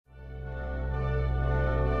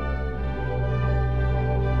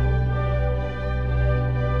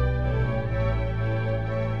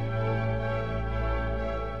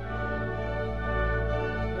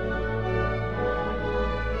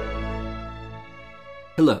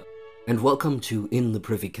Hello, and welcome to In the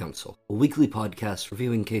Privy Council, a weekly podcast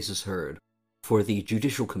reviewing cases heard for the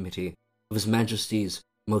Judicial Committee of His Majesty's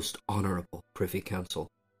Most Honourable Privy Council,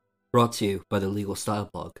 brought to you by the Legal Style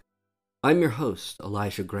blog. I'm your host,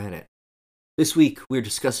 Elijah Granite. This week, we're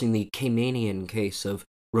discussing the Caymanian case of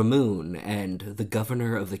Ramoon and the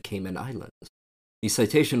Governor of the Cayman Islands, the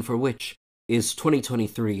citation for which is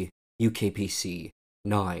 2023 UKPC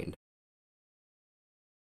 9.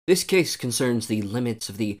 This case concerns the limits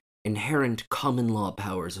of the inherent common law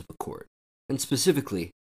powers of a court, and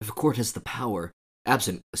specifically, if a court has the power,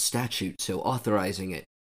 absent a statute so authorizing it,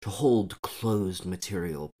 to hold closed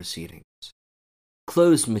material proceedings.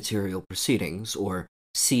 Closed material proceedings, or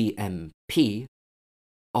CMP,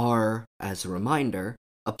 are, as a reminder,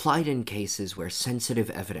 applied in cases where sensitive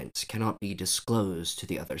evidence cannot be disclosed to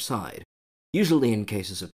the other side, usually in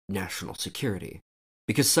cases of national security,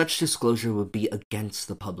 because such disclosure would be against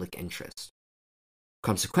the public interest.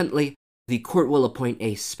 Consequently, the court will appoint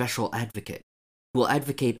a special advocate who will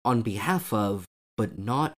advocate on behalf of, but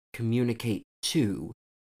not communicate to,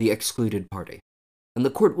 the excluded party, and the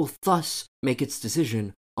court will thus make its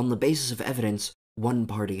decision on the basis of evidence one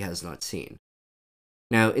party has not seen.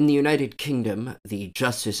 Now, in the United Kingdom, the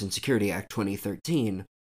Justice and Security Act 2013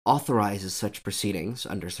 authorizes such proceedings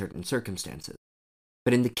under certain circumstances,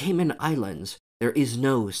 but in the Cayman Islands, there is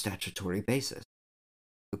no statutory basis.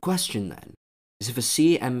 The question, then, is if a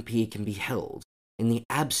CMP can be held in the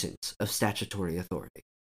absence of statutory authority.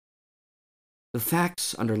 The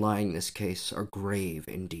facts underlying this case are grave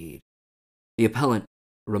indeed. The appellant,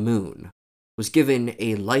 Ramoon, was given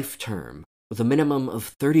a life term with a minimum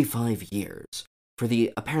of 35 years for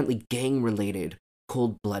the apparently gang-related,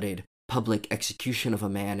 cold-blooded public execution of a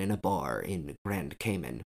man in a bar in Grand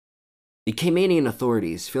Cayman. The Caymanian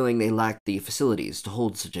authorities, feeling they lacked the facilities to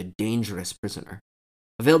hold such a dangerous prisoner,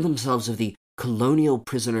 availed themselves of the Colonial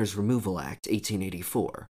Prisoners Removal Act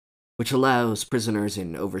 1884, which allows prisoners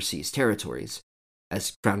in overseas territories,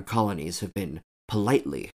 as Crown colonies have been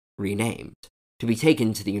politely renamed, to be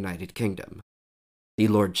taken to the United Kingdom. The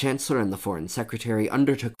Lord Chancellor and the Foreign Secretary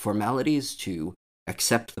undertook formalities to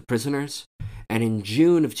accept the prisoners, and in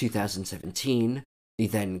June of 2017, the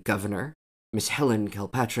then governor, Miss Helen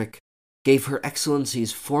Kilpatrick, gave Her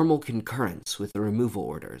Excellency's formal concurrence with the removal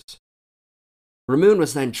orders. Ramoon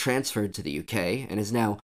was then transferred to the UK and is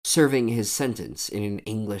now serving his sentence in an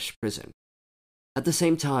English prison. At the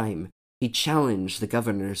same time, he challenged the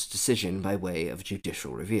governor's decision by way of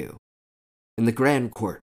judicial review. In the Grand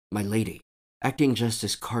Court, My Lady, Acting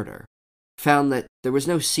Justice Carter, found that there was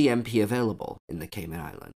no CMP available in the Cayman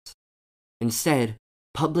Islands. Instead,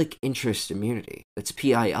 public interest immunity, that's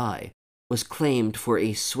PII, was claimed for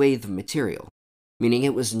a swathe of material, meaning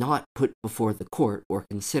it was not put before the court or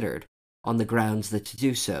considered on the grounds that to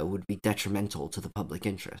do so would be detrimental to the public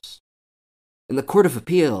interest. In the Court of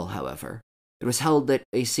Appeal, however, it was held that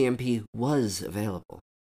a CMP was available.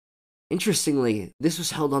 Interestingly, this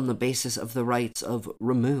was held on the basis of the rights of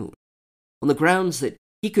Ramoon, on the grounds that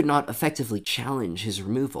he could not effectively challenge his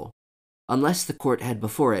removal unless the court had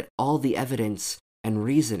before it all the evidence and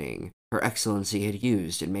reasoning Her Excellency had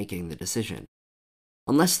used in making the decision.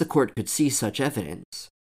 Unless the court could see such evidence,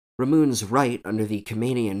 Ramoon's right under the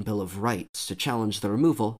Caymanian Bill of Rights to challenge the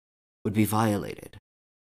removal would be violated.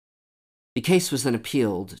 The case was then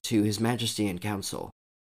appealed to His Majesty in Council,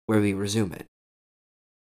 where we resume it.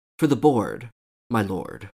 For the board, my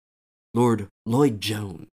lord, Lord Lloyd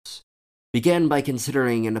Jones, began by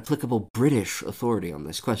considering an applicable British authority on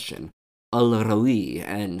this question, Al Rawi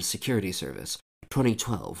and Security Service,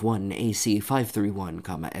 2012, 1 AC 531,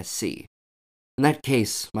 SC. In that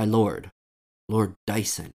case, my lord, Lord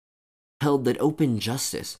Dyson, held that open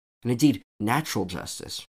justice, and indeed natural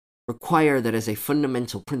justice, require that as a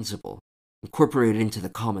fundamental principle, incorporated into the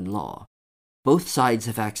common law, both sides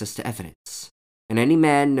have access to evidence, and any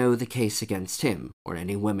man know the case against him, or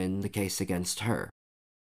any woman the case against her.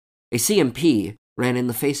 A CMP ran in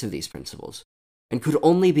the face of these principles, and could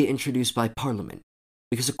only be introduced by Parliament,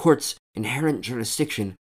 because a court's inherent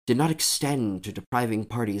jurisdiction did not extend to depriving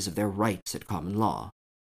parties of their rights at common law.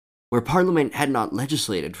 Where Parliament had not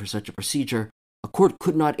legislated for such a procedure, a court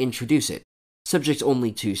could not introduce it, subject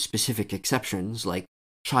only to specific exceptions like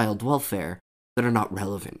child welfare that are not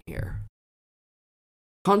relevant here.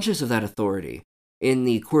 Conscious of that authority, in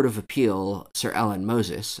the Court of Appeal, Sir Alan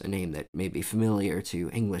Moses, a name that may be familiar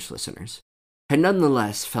to English listeners, had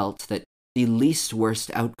nonetheless felt that the least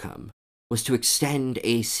worst outcome was to extend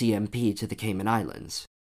a CMP to the Cayman Islands,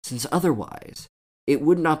 since otherwise it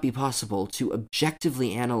would not be possible to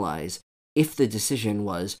objectively analyze if the decision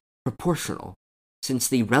was proportional, since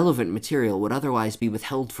the relevant material would otherwise be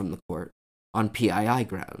withheld from the court on PII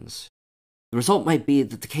grounds. The result might be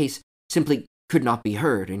that the case simply could not be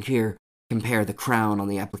heard, and here compare the Crown on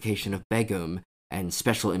the application of Begum and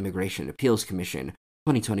Special Immigration Appeals Commission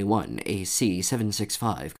 2021 AC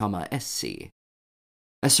 765, SC.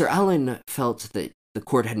 As Sir Alan felt that the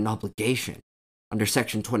court had an obligation under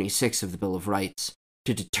Section 26 of the Bill of Rights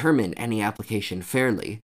to determine any application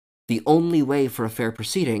fairly, the only way for a fair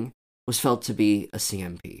proceeding was felt to be a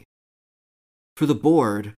CMP. For the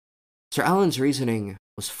board, Sir Alan's reasoning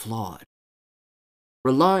was flawed.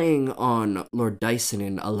 Relying on Lord Dyson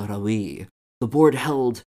and Al-Rawi, the board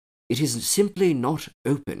held it is simply not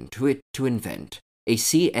open to it to invent a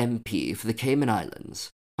CMP for the Cayman Islands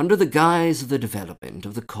under the guise of the development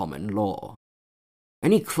of the common law.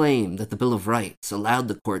 Any claim that the Bill of Rights allowed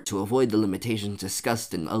the court to avoid the limitations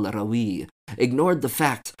discussed in Al-Rawi ignored the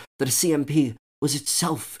fact that a CMP was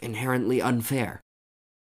itself inherently unfair,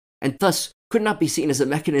 and thus could not be seen as a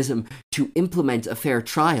mechanism to implement a fair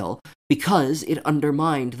trial because it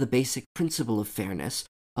undermined the basic principle of fairness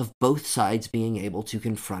of both sides being able to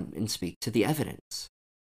confront and speak to the evidence.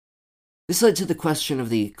 This led to the question of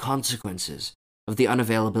the consequences of the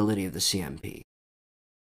unavailability of the CMP.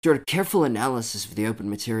 After a careful analysis of the open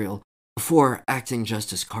material before Acting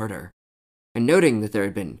Justice Carter, and noting that there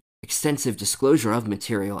had been extensive disclosure of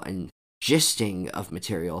material and gisting of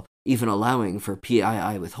material, even allowing for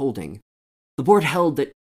PII withholding, the board held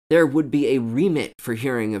that there would be a remit for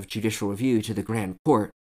hearing of judicial review to the Grand Court,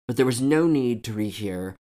 but there was no need to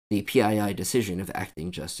rehear the PII decision of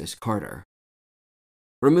Acting Justice Carter.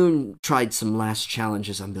 Ramoon tried some last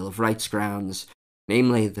challenges on Bill of Rights grounds,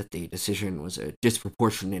 namely that the decision was a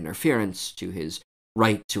disproportionate interference to his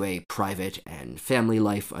right to a private and family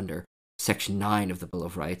life under Section 9 of the Bill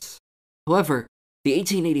of Rights. However, the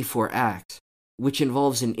 1884 Act, which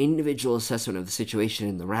involves an individual assessment of the situation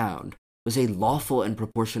in the round, was a lawful and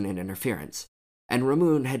proportionate interference, and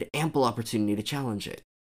Ramoon had ample opportunity to challenge it.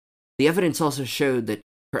 The evidence also showed that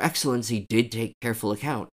Her Excellency did take careful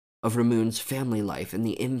account of Ramoon's family life and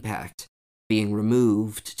the impact being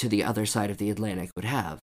removed to the other side of the Atlantic would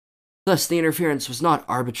have. Thus, the interference was not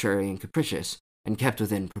arbitrary and capricious, and kept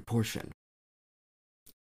within proportion.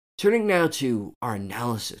 Turning now to our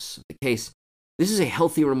analysis of the case, this is a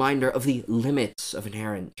healthy reminder of the limits of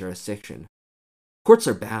inherent jurisdiction. Courts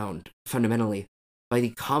are bound, fundamentally, by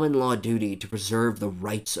the common law duty to preserve the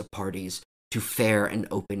rights of parties to fair and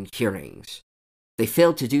open hearings. If they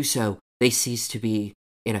fail to do so, they cease to be,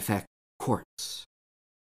 in effect, courts.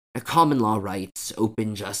 Now, common law rights,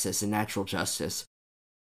 open justice, and natural justice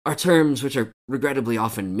are terms which are regrettably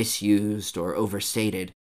often misused or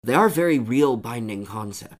overstated. They are very real binding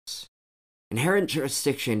concepts. Inherent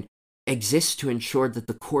jurisdiction exists to ensure that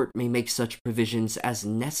the court may make such provisions as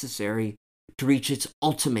necessary to reach its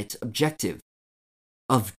ultimate objective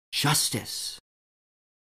of justice.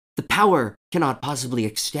 The power cannot possibly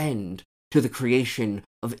extend to the creation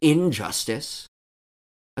of injustice.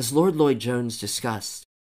 As Lord Lloyd-Jones discussed,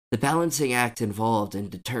 the balancing act involved in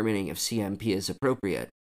determining if CMP is appropriate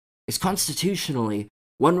is constitutionally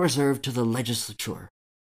one reserved to the legislature,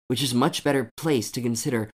 which is much better placed to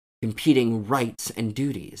consider competing rights and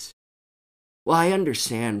duties. While I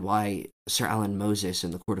understand why Sir Alan Moses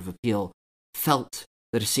in the Court of Appeal felt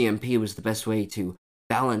that a CMP was the best way to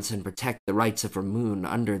balance and protect the rights of Ramoon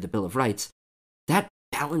under the Bill of Rights, that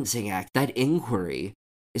balancing act, that inquiry,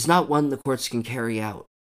 is not one the courts can carry out.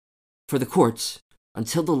 For the courts,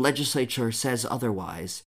 until the legislature says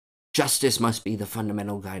otherwise, justice must be the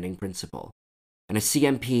fundamental guiding principle, and a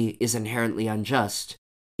CMP is inherently unjust,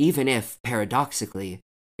 even if, paradoxically,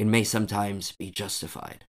 it may sometimes be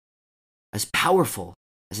justified. As powerful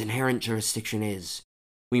as inherent jurisdiction is,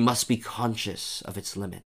 we must be conscious of its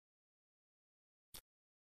limit.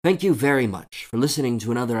 Thank you very much for listening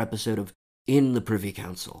to another episode of In the Privy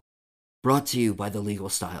Council, brought to you by the Legal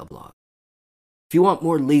Style blog. If you want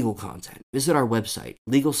more legal content, visit our website,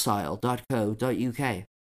 legalstyle.co.uk,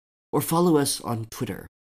 or follow us on Twitter,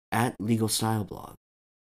 @LegalStyleBlog.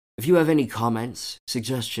 If you have any comments,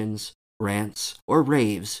 suggestions, rants, or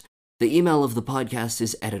raves, the email of the podcast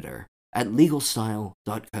is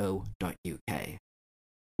editor@legalstyle.co.uk.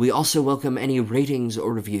 We also welcome any ratings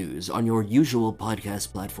or reviews on your usual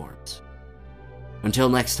podcast platforms. Until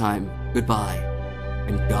next time, goodbye,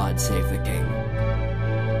 and God save the King.